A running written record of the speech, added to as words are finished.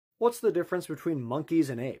What's the difference between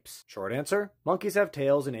monkeys and apes? Short answer, monkeys have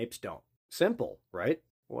tails and apes don't. Simple, right?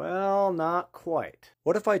 Well, not quite.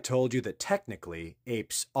 What if I told you that technically,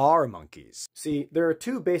 apes are monkeys? See, there are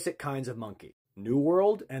two basic kinds of monkey. New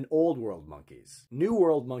World and Old World monkeys. New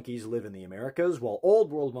World monkeys live in the Americas, while Old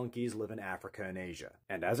World monkeys live in Africa and Asia.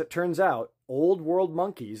 And as it turns out, Old World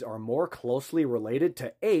monkeys are more closely related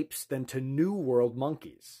to apes than to New World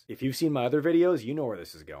monkeys. If you've seen my other videos, you know where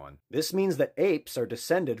this is going. This means that apes are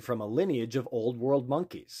descended from a lineage of Old World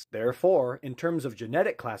monkeys. Therefore, in terms of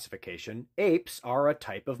genetic classification, apes are a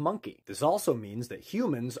type of monkey. This also means that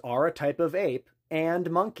humans are a type of ape and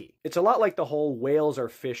monkey. It's a lot like the whole whales are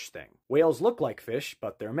fish thing. Whales look like fish,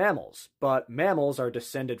 but they're mammals. But mammals are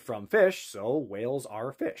descended from fish, so whales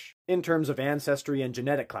are fish, in terms of ancestry and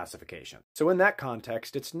genetic classification. So in that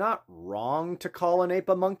context, it's not wrong to call an ape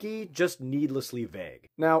a monkey, just needlessly vague.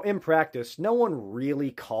 Now, in practice, no one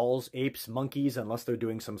really calls apes monkeys unless they're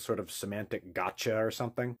doing some sort of semantic gotcha or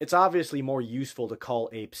something. It's obviously more useful to call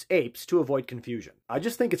apes apes to avoid confusion. I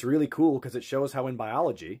just think it's really cool because it shows how in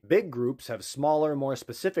biology, big groups have smaller, more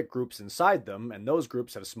specific groups inside them, and those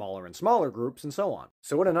groups have smaller and smaller groups, and so on.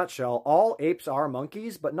 So in a nutshell, all apes are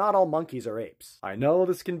monkeys, but not all monkeys are apes. I know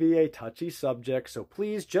this can be a touchy subject, so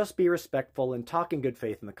please just be respectful and talk in good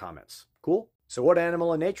faith in the comments. Cool? So what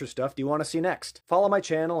animal and nature stuff do you want to see next? Follow my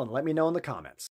channel and let me know in the comments.